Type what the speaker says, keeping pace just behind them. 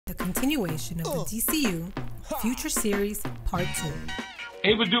the continuation of the DCU Future Series Part 2.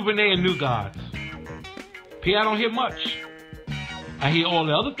 Ava DuVernay and New Gods. P, I don't hear much. I hear all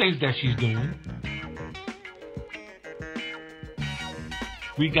the other things that she's doing.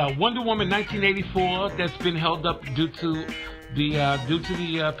 We got Wonder Woman 1984 that's been held up due to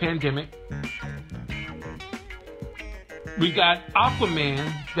the pandemic. We got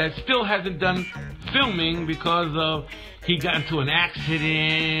Aquaman that still hasn't done filming because of he got into an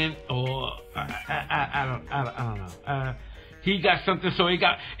accident or I don't know. He got something, so it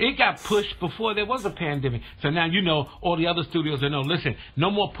got pushed before there was a pandemic. So now you know all the other studios know. Listen,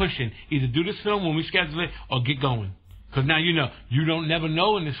 no more pushing. Either do this film when we schedule it or get going. Because now you know you don't never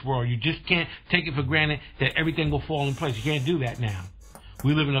know in this world. You just can't take it for granted that everything will fall in place. You can't do that now.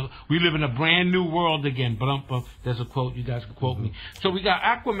 We live in a brand new world again. But there's a quote. You guys can quote me. So we got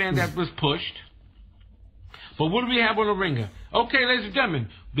Aquaman that was pushed. But what do we have on the ringer? Okay, ladies and gentlemen,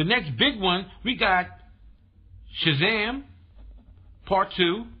 the next big one we got Shazam Part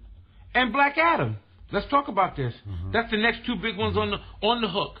 2 and Black Adam. Let's talk about this. That's the next two big ones on the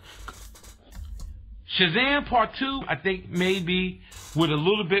hook. Shazam Part 2, I think maybe with a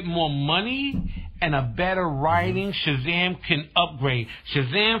little bit more money and a better writing, Shazam can upgrade.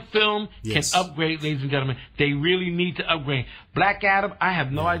 Shazam film can upgrade, ladies and gentlemen. They really need to upgrade. Black Adam, I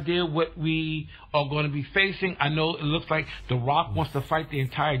have no idea what we are going to be facing. I know it looks like The Rock wants to fight the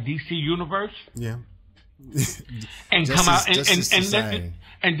entire DC universe. Yeah. And come out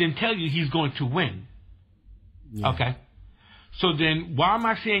and then tell you he's going to win. Yeah. Okay. So then, why am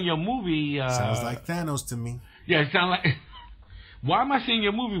I seeing your movie? Sounds like Thanos to me. Yeah, it sounds like. Why am I seeing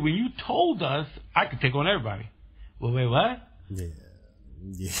your movie when you told us I could take on everybody? Well, wait, what?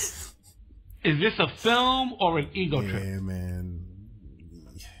 Yeah. Is this a film or an ego trip? Yeah, man.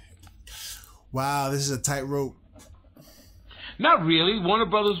 Wow, this is a tightrope. Not really. Warner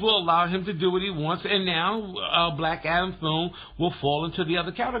Brothers will allow him to do what he wants, and now Black Adam film will fall into the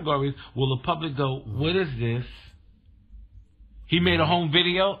other categories. Will the public go, what is this? He made a home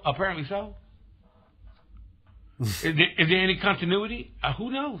video? Apparently so. Is there any continuity? Who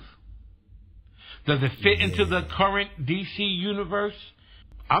knows? Does it fit into the current DC universe?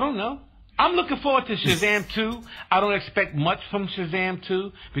 I don't know. I'm looking forward to Shazam 2. I don't expect much from Shazam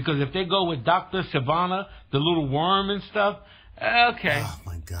 2 because if they go with Dr. Sivana, the little worm and stuff, okay. Oh,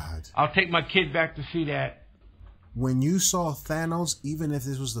 my God. I'll take my kid back to see that. When you saw Thanos, even if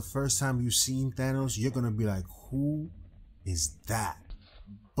this was the first time you've seen Thanos, you're going to be like, who is that?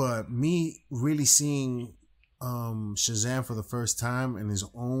 But me really seeing Shazam for the first time and his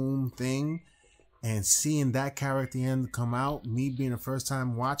own thing and seeing that character end come out, me being the first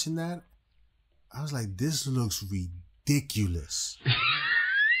time watching that, I was like, this looks ridiculous.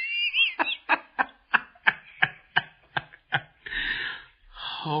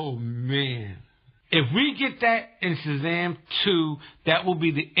 Oh, man. If we get that in Shazam 2, that will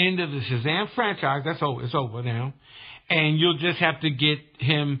be the end of the Shazam franchise. That's over. It's over now. And you'll just have to get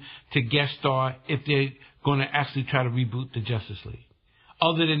him to guest star if they're going to actually try to reboot the Justice League.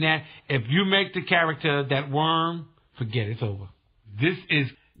 Other than that, if you make the character that worm, forget it. It's over. This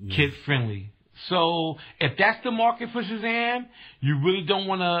is kid-friendly. So if that's the market for Shazam, you really don't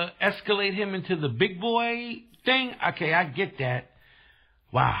want to escalate him into the big boy thing? Okay, I get that.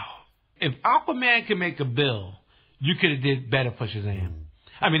 Wow. If Aquaman can make a bill, you could have did better for Shazam.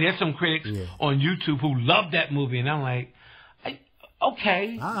 I mean, there's some critics on YouTube who love that movie, and I'm like,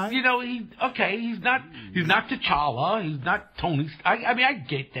 okay, right. You know, he's not T'Challa, he's not Tony. I mean, I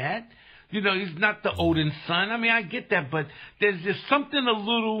get that. You know, he's not the Odin's son. I mean, I get that, but there's just something a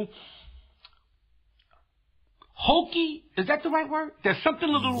little hokey. Is that the right word? There's something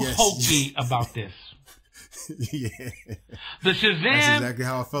a little hokey about this. Yeah. The Shazam. That's exactly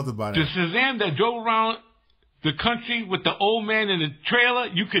how I felt about it. The Shazam that drove around the country with the old man in the trailer,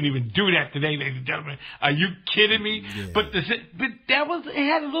 you couldn't even do that today, ladies and gentlemen. Are you kidding me? Yeah. But it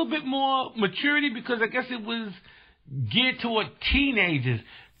had a little bit more maturity because I guess it was geared toward teenagers.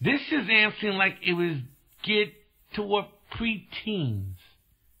 This Shazam seemed like it was geared toward preteens.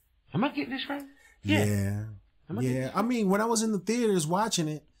 Am I getting this right? Yeah. I mean, when I was in the theaters watching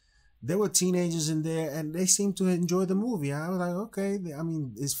it, there were teenagers in there, and they seemed to enjoy the movie. I was like, okay, I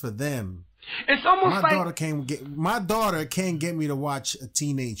mean, it's for them. It's almost my daughter can't get me to watch a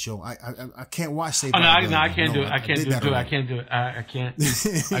teenage show. I can't watch Saved by the Bell. I can't do it.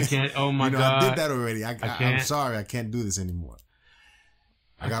 I can't. Oh my God! I did that already. I'm sorry. I can't do this anymore.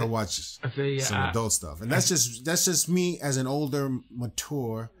 I gotta watch some adult stuff, and that's just me as an older,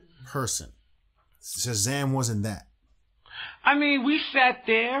 mature person. Shazam wasn't that. I mean, we sat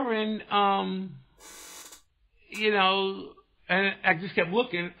there and you know, And I just kept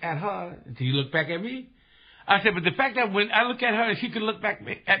looking at her until you looked back at me. I said, but the fact that when I look at her and she could look back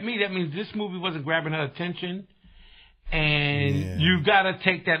at me, that means this movie wasn't grabbing her attention. And you got to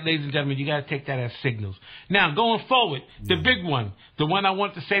take that, ladies and gentlemen, you got to take that as signals. Now, going forward, the big one, the one I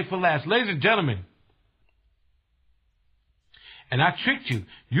want to say for last. Ladies and gentlemen, and I tricked you.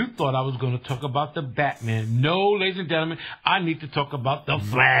 You thought I was going to talk about the Batman. No, ladies and gentlemen, I need to talk about the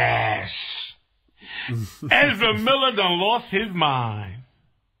Flash. Ezra Miller done lost his mind.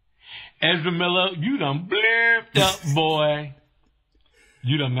 Ezra Miller, you done blipped up, boy.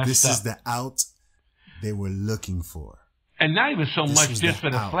 You done messed up. This is the out they were looking for. And not even so much just for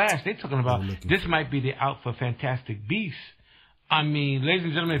the out Flash. They're talking about this might be the out for Fantastic Beasts. I mean, ladies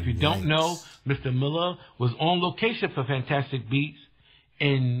and gentlemen, if you don't know, Mr. Miller was on location for Fantastic Beasts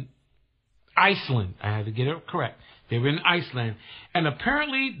in Iceland. I had to get it correct. They were in Iceland. And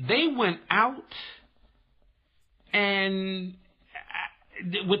apparently they went out and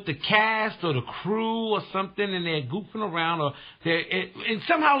with the cast or the crew or something, and they're goofing around, or and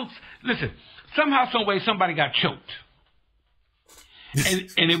somehow, listen, somehow, some way, somebody got choked.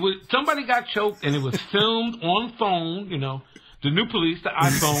 And it was, somebody got choked, and it was filmed on phone, you know, the new police, the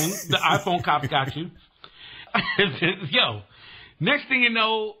iPhone cops got you. Yo, next thing you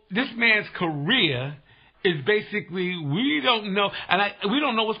know, this man's career is basically, we don't know, we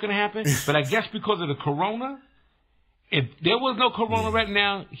don't know what's going to happen, but I guess because of the corona, if there was no corona right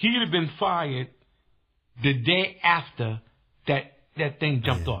now, he'd have been fired the day after that thing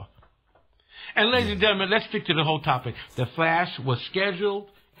jumped off. And ladies and gentlemen, let's stick to the whole topic. The Flash was scheduled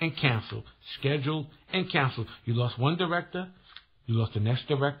and canceled. Scheduled and canceled. You lost one director. You lost the next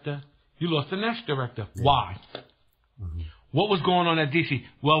director. You lost the next director. Yeah. Why? Mm-hmm. What was going on at DC?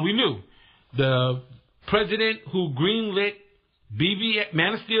 Well, we knew. The president who greenlit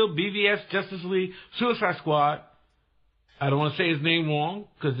Man of Steel, BVS, Justice League, Suicide Squad, I don't want to say his name wrong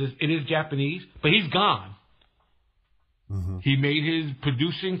because it is Japanese, but he's gone. Mm-hmm. He made his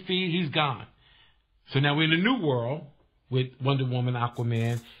producing fee. He's gone. So now we're in a new world with Wonder Woman,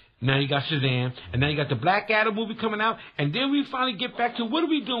 Aquaman. Now you got Shazam. And now you got the Black Adam movie coming out. And then we finally get back to what are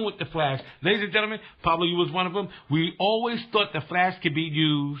we doing with the Flash? Ladies and gentlemen, Pablo, you was one of them. We always thought the Flash could be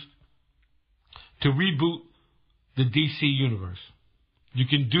used to reboot the DC universe. You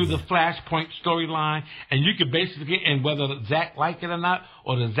can do the Flashpoint storyline, and you can basically, and whether Zack like it or not,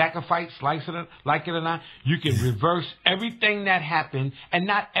 or the Zackifites like it or not, you can reverse everything that happened, and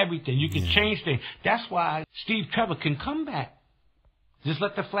not everything. You can change things. That's why Steve Trevor can come back. Just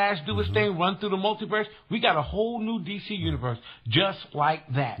let the Flash do his thing, run through the multiverse. We got a whole new DC universe just like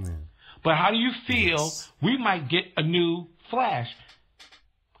that. But how do you feel we might get a new Flash?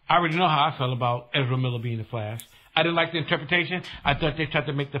 I already know how I felt about Ezra Miller being the Flash. I didn't like the interpretation. I thought they tried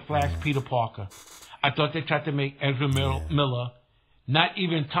to make the Flash Peter Parker. I thought they tried to make Ezra Miller, not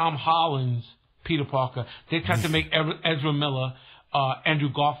even Tom Holland's Peter Parker. They tried to make Ezra Miller Andrew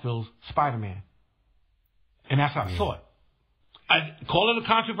Garfield's Spider-Man. And that's how I saw it. I call it a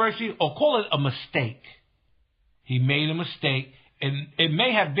controversy or call it a mistake. He made a mistake, and it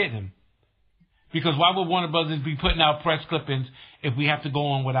may have been him. Because why would Warner Brothers be putting out press clippings if we have to go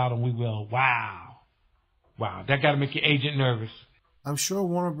on without them? We will. Wow, that got to make your agent nervous. I'm sure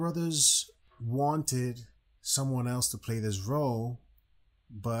Warner Brothers wanted someone else to play this role,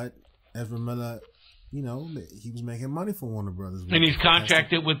 but Ezra Miller, you know, he was making money for Warner Brothers. And he's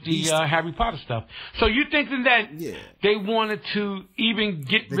contracted with the Harry Potter stuff. So you thinking that they wanted to even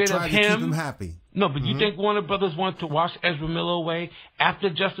get rid of him? To keep him happy. No, but you think Warner Brothers wanted to wash Ezra Miller away after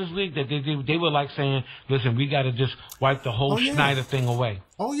Justice League? That they were like saying, listen, we got to just wipe the whole Snyder thing away.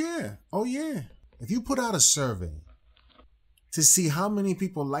 Oh, yeah. If you put out a survey to see how many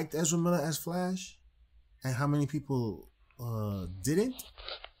people liked Ezra Miller as Flash and how many people didn't,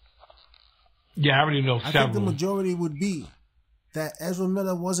 I already know several. I think the majority would be that Ezra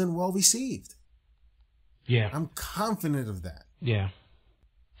Miller wasn't well received. Yeah. I'm confident of that. Yeah.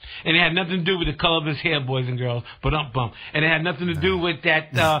 And it had nothing to do with the color of his hair, boys and girls, but And it had nothing to do with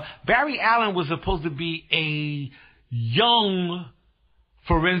that. Barry Allen was supposed to be a young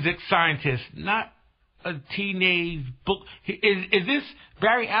forensic scientist, not a teenage book. Is this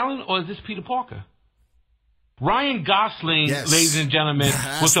Barry Allen or is this Peter Parker? Ryan Gosling, ladies and gentlemen,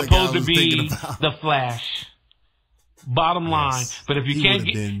 was supposed to be the Flash. Bottom line, but if you can't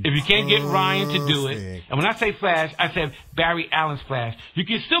get Ryan to do it, and when I say Flash, I said Barry Allen's Flash. You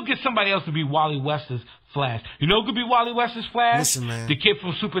can still get somebody else to be Wally West's Flash. You know who could be Wally West's Flash? Listen, man. The kid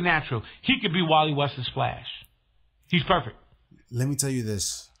from Supernatural. He could be Wally West's Flash. He's perfect. Let me tell you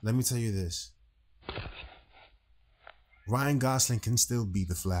this. Ryan Gosling can still be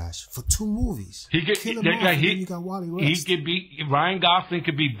the Flash for 2 movies. He could, Kill him off, and then you got Wally West. He could be, Ryan Gosling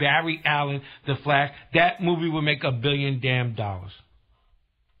could be Barry Allen, the Flash. That movie would make $1 billion.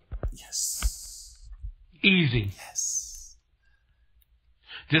 Yes. Easy. Yes.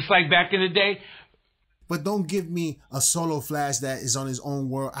 Just like back in the day. But don't give me a solo Flash that is on his own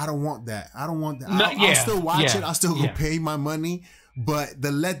world. I don't want that. I don't want that. No, I'll still watch it. I'll still go yeah. pay my money. But the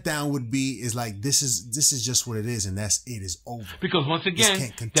letdown would be is like this is just what it is, and that's it. Is over. Because once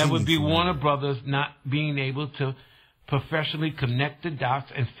again, that would be Warner Brothers not being able to professionally connect the dots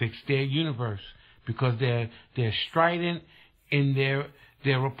and fix their universe, because they're strident in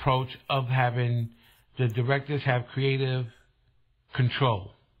their approach of having the directors have creative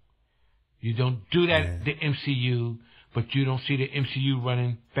control. You don't do that at the MCU, but you don't see the MCU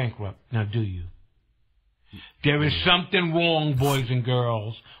running bankrupt. Now, do you? There is something wrong, boys and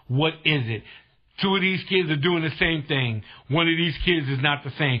girls. What is it? 2 of these kids are doing the same thing. 1 of these kids is not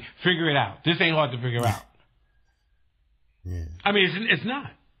the same. Figure it out. This ain't hard to figure out. Yeah. I mean, it's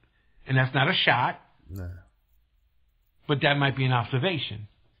not. And that's not a shot. No. But that might be an observation.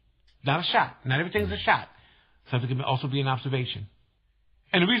 Not a shot. Not everything's a shot. Something can also be an observation.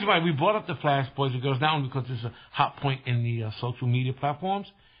 And the reason why we brought up the Flash, boys and girls, not only because it's a hot point in the social media platforms,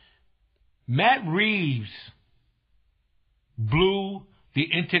 Matt Reeves blew the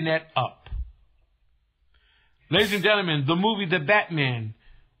internet up. Ladies and gentlemen, the movie The Batman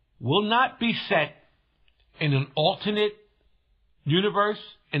will not be set in an alternate universe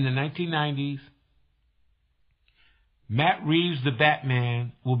in the 1990s. Matt Reeves' The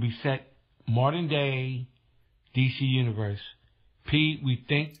Batman will be set modern day DC universe. Pete, we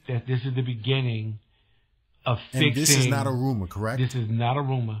think that this is the beginning of fixing. And this is not a rumor, correct? This is not a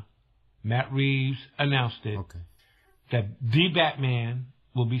rumor. Matt Reeves announced it. Okay. That The Batman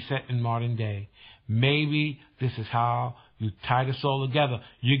will be set in modern day. Maybe this is how you tie this all together.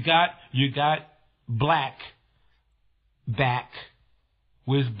 You got Black back.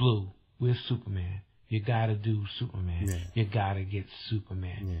 Where's Blue? Where's Superman? You gotta do Superman. Yeah. You gotta get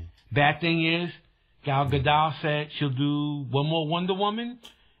Superman. Yeah. Bad thing is, Gal Gadot said she'll do one more Wonder Woman,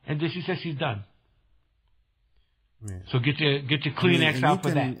 and then she says she's done. Yeah. So get your Kleenex out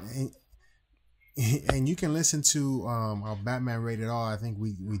for that. And you can listen to our Batman Rated R. I think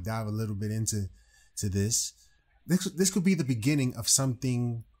we dive a little bit into this. This could be the beginning of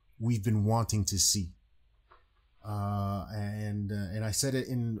something we've been wanting to see. And I said it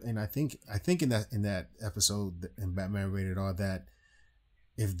I think in that episode in Batman Rated R that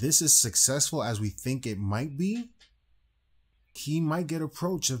if this is successful as we think it might be, he might get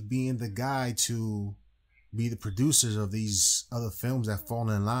approached of being the guy to be the producers of these other films that fall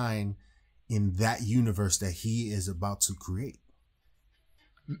in line in that universe that he is about to create.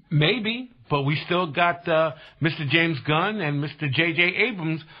 Maybe, but we still got Mr. James Gunn and Mr. J.J.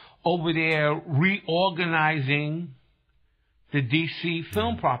 Abrams over there reorganizing the DC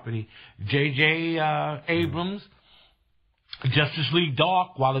film property. J.J. Abrams, Justice League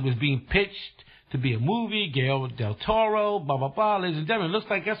Dark, while it was being pitched to be a movie, Guillermo del Toro, blah, blah, blah. Ladies and gentlemen, looks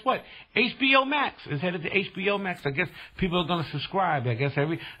like, guess what? HBO Max is headed to HBO Max. I guess people are going to subscribe. I guess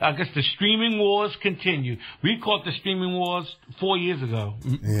the streaming wars continue. We caught the streaming wars 4 years ago.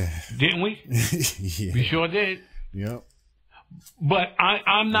 Yeah. Didn't we? Yeah. We sure did. Yep. But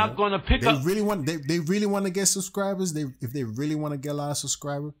I'm not going to pick up. They really want to get subscribers. If they really want to get a lot of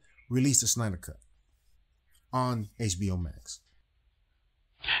subscribers, release the Snyder Cut on HBO Max.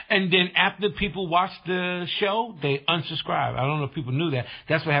 And then after people watch the show, they unsubscribe. I don't know if people knew that.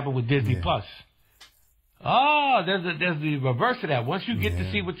 That's what happened with Disney Plus. Oh, there's the reverse of that. Once you get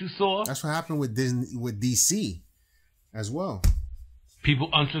to see what you saw, that's what happened with DC as well. People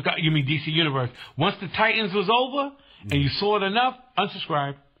unsubscribe. You mean DC Universe? Once the Titans was over and you saw it enough,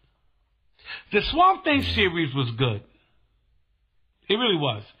 unsubscribe. The Swamp Thing series was good. It really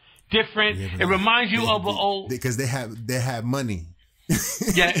was different. It reminds you of an old because they had money.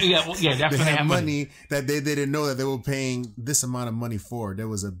 That's they when they had money that they didn't know that they were paying this amount of money for. There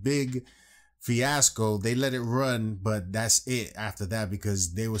was a big fiasco. They let it run, but that's it after that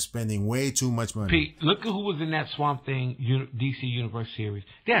because they were spending way too much money. Pete, look at who was in that Swamp Thing DC Universe series.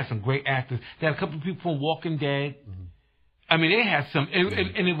 They had some great actors. They had a couple of people from Walking Dead. Mm-hmm. I mean, they had some,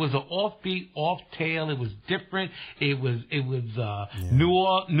 and it was an offbeat, off tale. It was different. It was New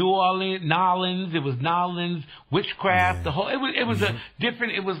Orleans. It was Nolans witchcraft. Yeah. The whole it was a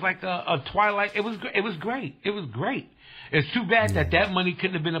different. It was like a Twilight. It was great. It was great. It's too bad that money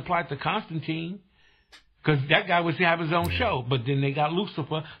couldn't have been applied to Constantine, because that guy was to have his own show. But then they got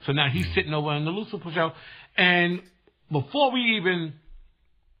Lucifer, so now he's sitting over on the Lucifer show. And before we even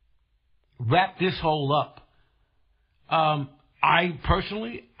wrap this whole up. I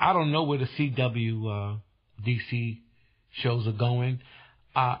personally, I don't know where the CW DC shows are going.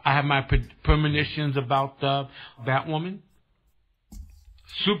 I have my premonitions about Batwoman,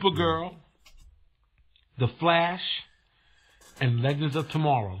 Supergirl, The Flash, and Legends of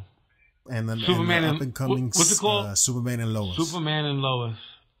Tomorrow. And the Superman up and coming, what's it called? Superman and Lois. Superman and Lois.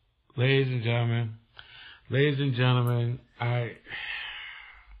 Ladies and gentlemen, I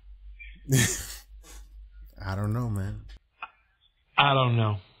don't know, man. I don't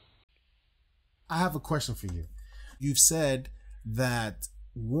know. I have a question for you. You've said that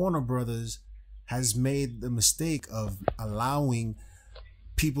Warner Brothers has made the mistake of allowing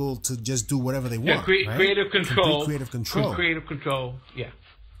people to just do whatever they want. Right? Creative control. Creative control. Creative control. Yeah.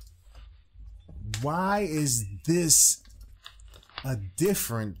 Why is this a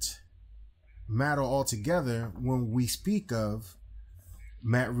different matter altogether when we speak of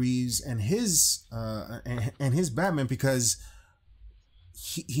Matt Reeves and his Batman? Because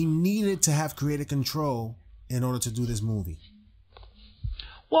he needed to have creative control in order to do this movie.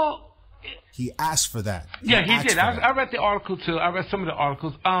 Well, he asked for that. Yeah, he did. I read the article too. I read some of the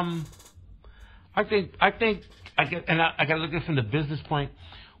articles. I think I got to look at it from the business point.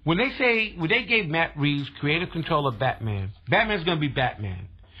 When they gave Matt Reeves creative control of Batman, Batman's going to be Batman.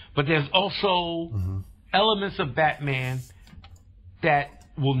 But there's also elements of Batman that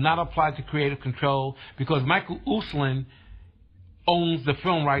will not apply to creative control because Michael Uslan owns the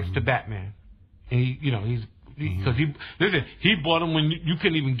film rights to Batman. And he bought them when you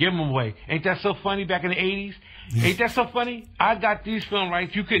couldn't even give them away. Ain't that so funny back in the 80s? Ain't that so funny? I got these film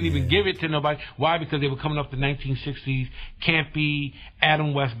rights. You couldn't even give it to nobody. Why? Because they were coming up the 1960s, campy,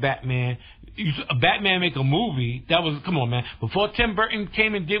 Adam West Batman. Batman make a movie. That was, come on, man. Before Tim Burton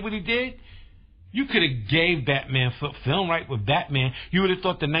came and did what he did, you could have gave Batman film right with Batman. You would have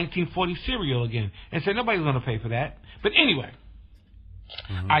thought the 1940 serial again and said nobody's going to pay for that. But anyway,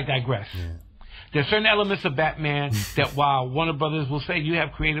 I digress. Yeah. There's certain elements of Batman that while Warner Brothers will say you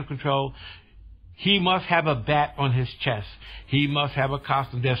have creative control, he must have a bat on his chest. He must have a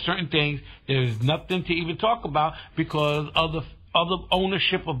costume. There's certain things there's nothing to even talk about because other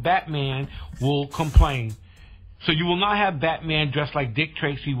ownership of Batman will complain. So you will not have Batman dressed like Dick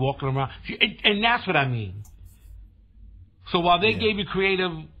Tracy walking around. And that's what I mean. So while they gave you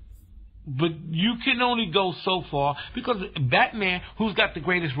creative, but you can only go so far because Batman, who's got the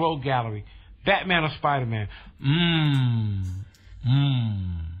greatest rogue gallery? Batman or Spider-Man?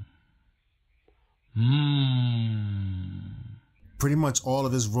 Pretty much all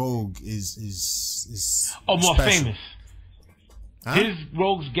of his rogue is more special. Famous. Huh? His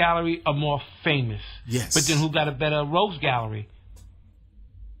rogues gallery are more famous. Yes. But then who got a better rogues gallery?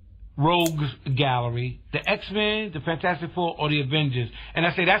 Rogues gallery, the X-Men, the Fantastic Four, or the Avengers. And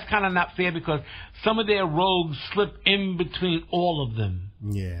I say that's kind of not fair because some of their rogues slip in between all of them.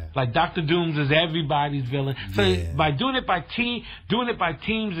 Yeah. Like Dr. Dooms is everybody's villain. So by doing it by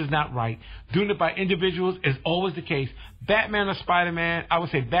teams is not right. Doing it by individuals is always the case. Batman or Spider-Man, I would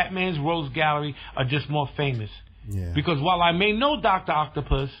say Batman's rogues gallery are just more famous. Yeah. Because while I may know Dr.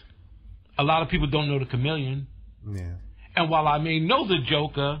 Octopus, a lot of people don't know the Chameleon. Yeah. And while I may know the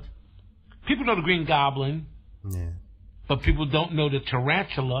Joker, people know the Green Goblin. Yeah. But people don't know the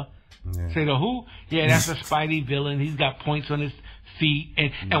Tarantula. Yeah. Say the who? Yeah, that's a Spidey villain. He's got points on his feet.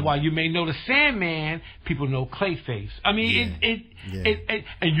 And while you may know the Sandman, people know Clayface. I mean, and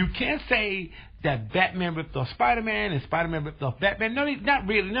you can't say that Batman ripped off Spider-Man and Spider-Man ripped off Batman. No, not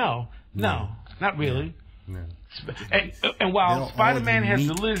really. No, not really. No. And while Spider-Man has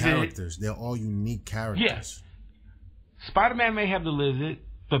the lizard, they're all unique characters. Yes. Spider-Man may have the lizard,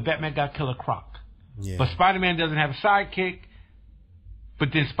 but Batman got Killer Croc. Yeah. But Spider-Man doesn't have a sidekick.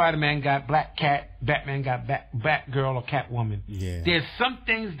 But then Spider-Man got Black Cat, Batman got Batgirl or Catwoman. Yeah. There's some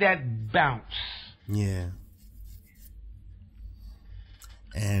things that bounce. Yeah.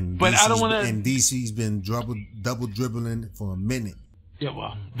 And but I don't want to. And DC's been double dribbling for a minute. Yeah,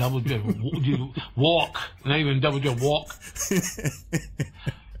 well, double dribble, walk, not even double dribble, walk.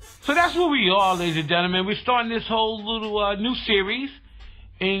 So that's where we are, ladies and gentlemen. We're starting this whole little new series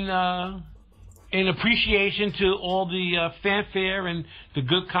in appreciation to all the fanfare and the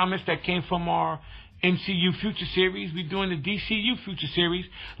good comments that came from our MCU Future Series. We're doing the DCU Future Series.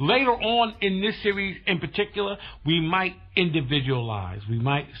 Later on in this series in particular, we might individualize. We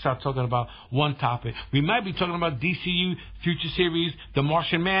might start talking about one topic. We might be talking about DCU Future Series, The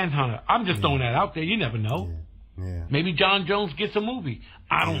Martian Manhunter. I'm just throwing that out there. You never know. Yeah. Maybe John Jones gets a movie.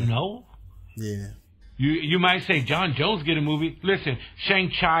 I don't know. Yeah. You might say John Jones get a movie. Listen,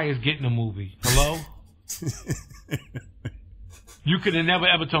 Shang-Chi is getting a movie. Hello? You could have never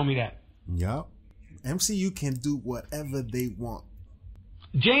ever told me that. Yup. MCU can do whatever they want.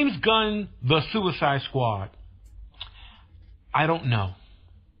 James Gunn, The Suicide Squad. I don't know.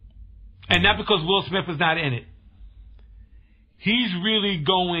 And not because Will Smith is not in it. He's really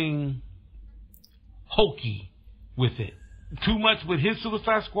going hokey with it. Too much with his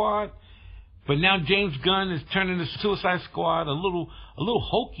Suicide Squad. But now James Gunn is turning the Suicide Squad a little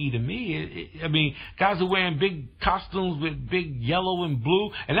hokey to me. I mean, guys are wearing big costumes with big yellow and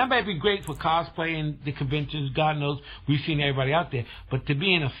blue, and that might be great for cosplay and the conventions. God knows we've seen everybody out there. But to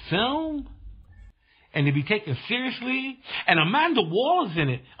be in a film and to be taken seriously, and Amanda Waller is in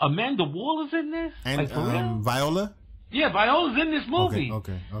it. Amanda Waller is in this, and like, for real? Viola. Yeah, Viola's in this movie.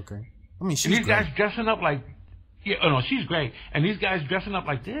 Okay. I mean, she's and these great. guys dressing up like, she's great. And these guys dressing up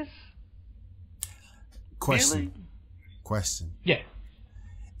like this. Question. Yeah.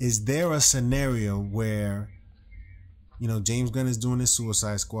 Is there a scenario where, James Gunn is doing this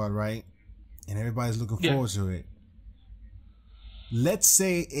Suicide Squad, right? And everybody's looking forward to it. Let's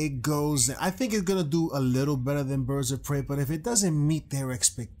say it goes, I think it's going to do a little better than Birds of Prey, but if it doesn't meet their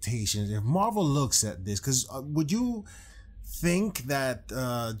expectations, if Marvel looks at this, because would you think that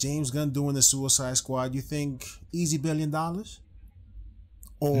James Gunn doing the Suicide Squad, you think easy $1 billion?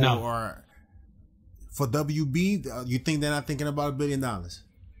 Or for WB, you think they're not thinking about $1 billion?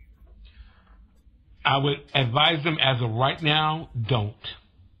 I would advise them as of right now, don't.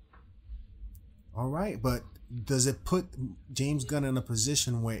 All right, but does it put James Gunn in a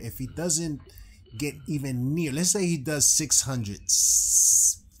position where if he doesn't get even near, let's say he does 600,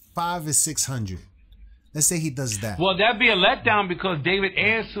 5 is 600. Let's say he does that. Well, that'd be a letdown because David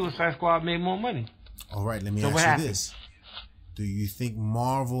Ayer's Suicide Squad made more money. All right, let me ask you this. Do you think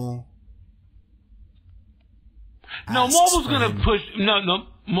Marvel... No, Marvel's going to push... No,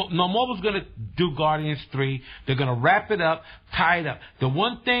 Marvel's going to do Guardians 3. They're going to wrap it up, tie it up. The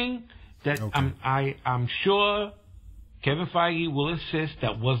one thing that I'm sure Kevin Feige will insist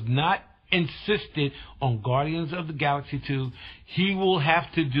that was not insisted on Guardians of the Galaxy 2, he will have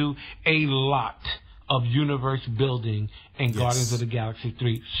to do a lot of universe building in Guardians of the Galaxy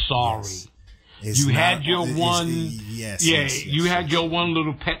 3. Sorry. Yes. You had your one... you had your one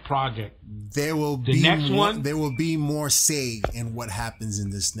little pet project. There will be more say in what happens in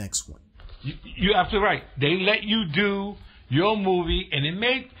this next one. You're absolutely right. They let you do your movie, and it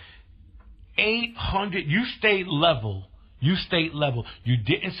made 800. You stayed level. You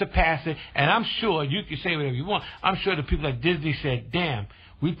didn't surpass it, and I'm sure you can say whatever you want. I'm sure the people at Disney said, "Damn,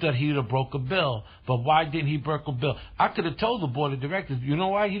 we thought he'd have broke a bill, but why didn't he break a bill?" I could have told the board of directors, you know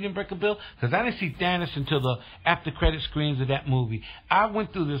why he didn't break a bill? Because I didn't see Thanos until the after credit screens of that movie. I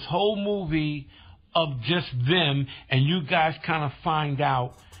went through this whole movie of just them, and you guys kind of find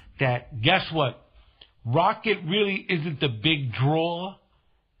out that, guess what? Rocket really isn't the big draw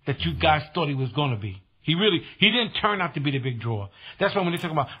that you guys thought he was going to be. He didn't turn out to be the big draw. That's why when they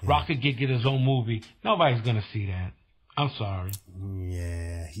talk about Rocket get his own movie, nobody's going to see that. I'm sorry.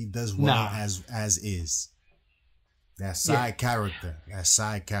 Yeah, he does well as is. That side character.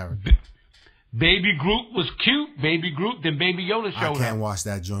 Baby Groot was cute. Baby Groot, then Baby Yoda showed up. I can't watch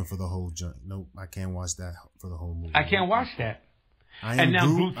that joint for the whole joint. Nope, I can't watch that for the whole movie. I can't watch that.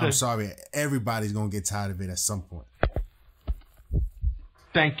 I'm sorry. Everybody's going to get tired of it at some point.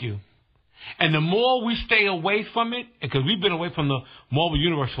 Thank you. And the more we stay away from it, because we've been away from the Marvel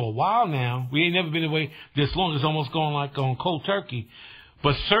Universe for a while now. We ain't never been away this long. It's almost going like on cold turkey.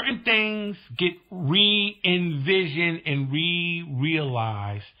 But certain things get re-envisioned and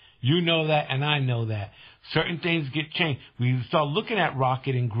re-realized. You know that, and I know that. Certain things get changed. We start looking at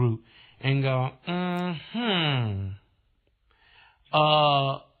Rocket and Groot and go,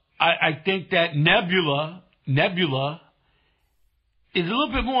 I think that Nebula is a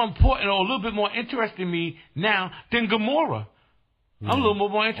little bit more important or a little bit more interesting to me now than Gamora. I'm a little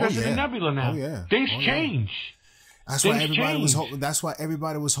more interested in Nebula now. Things change. That's why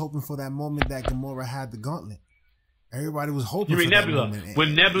everybody was hoping for that moment that Gamora had the gauntlet. Everybody was hoping for that moment.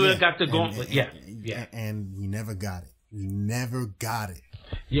 When Nebula got the gauntlet, and we never got it.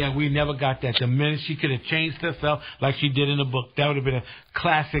 Yeah, we never got that. The minute she could have changed herself like she did in the book, that would have been a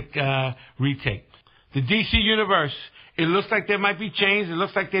classic retake. The DC Universe, it looks like there might be change. It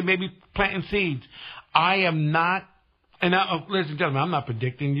looks like they may be planting seeds. I am not, and now, ladies and gentlemen, I'm not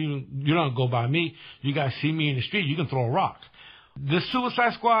predicting. You don't go by me. You guys see me in the street, you can throw a rock. The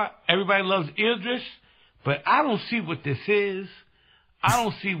Suicide Squad, everybody loves Idris, but I don't see what this is. I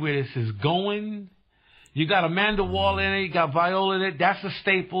don't see where this is going. You got Amanda Waller in it. You got Viola in it. That's a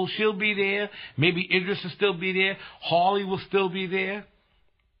staple. She'll be there. Maybe Idris will still be there. Harley will still be there.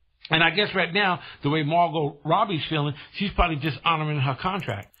 And I guess right now, the way Margot Robbie's feeling, she's probably just honoring her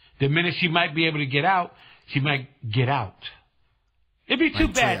contract. The minute she might be able to get out, she might get out. It'd be too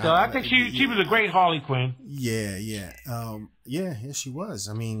bad, though. I think she was a great Harley Quinn. Yeah. Yeah, she was.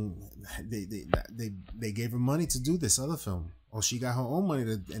 I mean, they gave her money to do this other film. Or she got her own money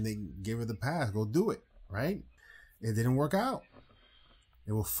and they gave her the pass. Go do it, right? It didn't work out.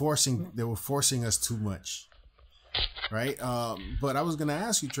 They were forcing us too much, right? But I was gonna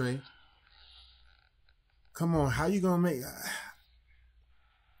ask you, Trey. Come on, how you gonna make?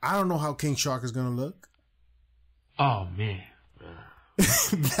 I don't know how King Shark is gonna look. Oh man.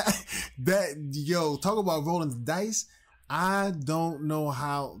 Yo, talk about rolling the dice. I don't know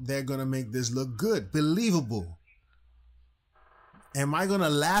how they're gonna make this look good, believable. Am I gonna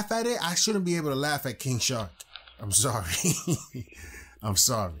laugh at it? I shouldn't be able to laugh at King Shark. I'm sorry. I'm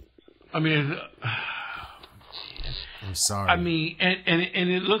sorry. I mean, I'm sorry. I mean, and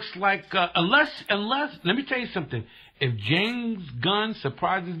it looks like unless let me tell you something. If James Gunn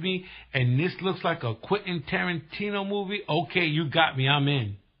surprises me and this looks like a Quentin Tarantino movie, okay, you got me. I'm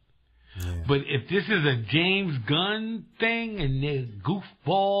in. Yeah. But if this is a James Gunn thing and they're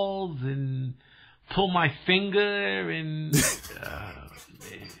goofballs and pull my finger and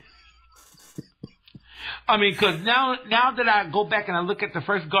I mean, because now that I go back and I look at the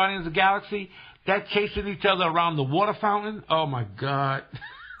first Guardians of the Galaxy, that chasing each other around the water fountain, oh my God.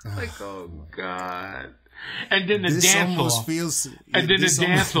 Like, oh God. And then the this dance off. And then the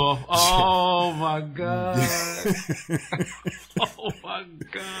dance off. Oh my God. Oh my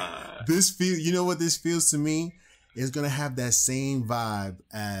God. You know what this feels to me? It's gonna have that same vibe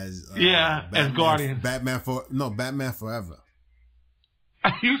as as Guardians. Batman Forever.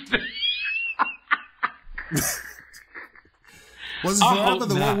 I used to. Was it Forever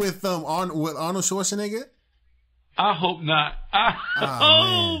the one with Arnold Schwarzenegger? I hope not.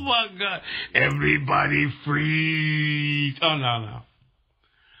 Oh my God! Everybody freeze! Oh no!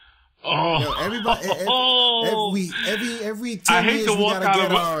 Oh, yo, everybody! Every 10 years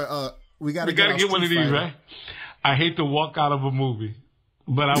we gotta get one of these, fighter. Right? I hate to walk out of a movie,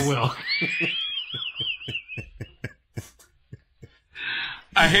 but I will.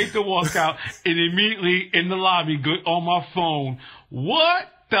 I hate to walk out and immediately in the lobby go on my phone. What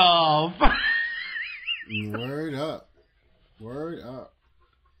the fuck? Word up.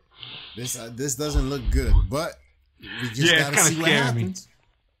 This doesn't look good, but we just gotta see what happens.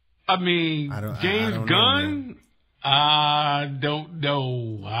 I mean, James Gunn. I don't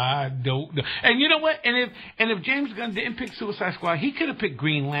know. And you know what? And if James Gunn didn't pick Suicide Squad, he could have picked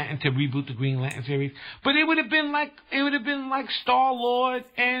Green Lantern to reboot the Green Lantern series. But it would have been like Star-Lord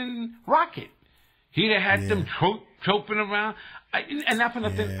and Rocket. He'd have had them troping around. And not for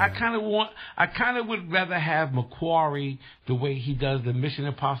nothing, I kind of would rather have Macquarie the way he does the Mission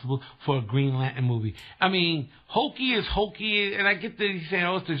Impossible for a Green Lantern movie. I mean, hokey is hokey, and I get that he's saying,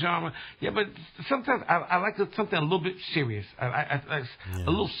 oh, it's the genre. Yeah, but sometimes I like something a little bit serious. A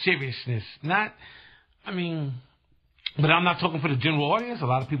little seriousness. But I'm not talking for the general audience. A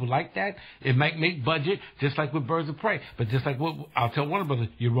lot of people like that. It might make budget, just like with Birds of Prey. But just like what I'll tell Warner Brothers,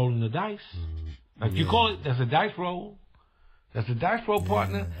 you're rolling the dice. Like you call it, that's a dice roll. That's a dice roll,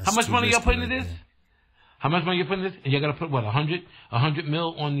 partner. How much money y'all putting into this? How much money you putting in this? And you're gonna put what, 100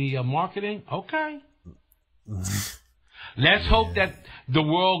 mil on the marketing? Okay. Let's hope that the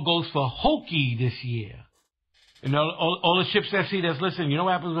world goes for hokey this year. You know, all the ships that see that's listening. You know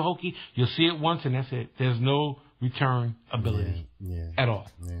what happens with hokey? You'll see it once and that's it. There's no return ability at all.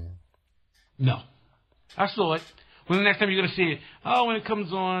 Yeah. No. I saw it. When the next time you're gonna see it? Oh, when it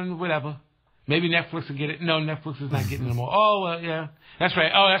comes on, whatever. Maybe Netflix will get it. No, Netflix is not getting it anymore. Oh, well, yeah. That's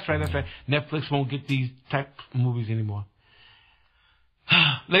right. Oh, that's right. Netflix won't get these type of movies anymore.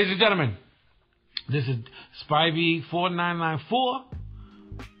 Ladies and gentlemen, this is Spivey4994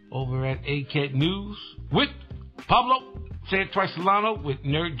 over at ACAT News with Pablo, say it twice, Solano, with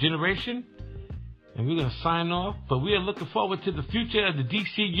Nerd Generation. And we're going to sign off. But we are looking forward to the future of the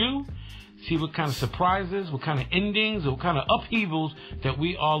DCU. See what kind of surprises, what kind of endings, what kind of upheavals that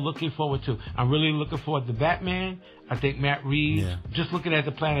we are looking forward to. I'm really looking forward to Batman. I think Matt Reeves, just looking at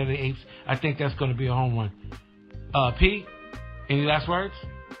the Planet of the Apes, I think that's going to be a home run. P, any last words?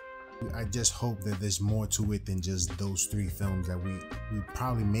 I just hope that there's more to it than just those 3 films that we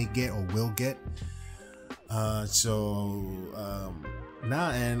probably may get or will get.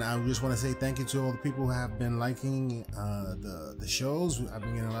 And I just want to say thank you to all the people who have been liking the shows. I've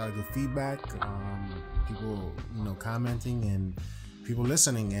been getting a lot of good feedback, people commenting and people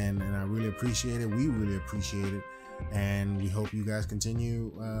listening, and I really appreciate it. We really appreciate it, and we hope you guys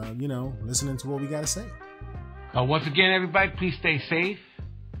continue listening to what we got to say. Once again, everybody, please stay safe,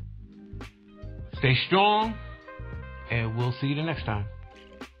 stay strong, and we'll see you the next time.